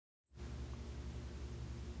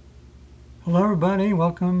Hello everybody,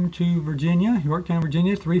 welcome to Virginia, Yorktown,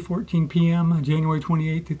 Virginia, 3:14 p.m. January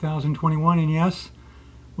 28, 2021, and yes,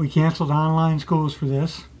 we canceled online schools for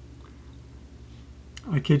this.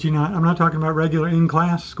 I kid you not, I'm not talking about regular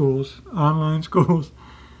in-class schools, online schools.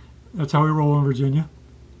 That's how we roll in Virginia.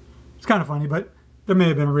 It's kind of funny, but there may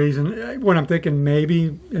have been a reason. What I'm thinking, maybe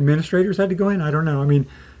administrators had to go in, I don't know. I mean,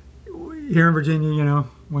 here in Virginia, you know,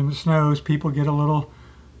 when it snows, people get a little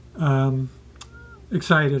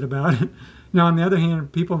excited about it. Now, on the other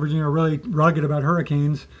hand, people in Virginia are really rugged about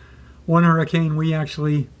hurricanes. One hurricane, we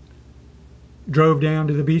actually drove down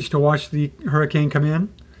to the beach to watch the hurricane come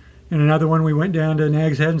in. And another one, we went down to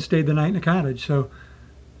Nag's Head and stayed the night in a cottage. So,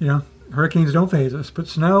 you know, hurricanes don't faze us. But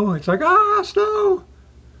snow, it's like, snow!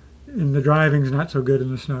 And the driving's not so good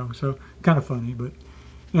in the snow. So, kind of funny, but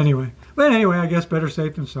anyway. But anyway, I guess better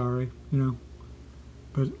safe than sorry, you know.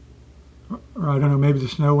 But, or I don't know, maybe the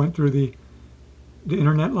snow went through the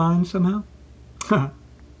internet line somehow.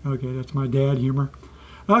 Okay, that's my dad humor.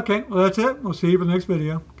 Okay, well that's it. We'll see you for the next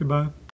video. Goodbye.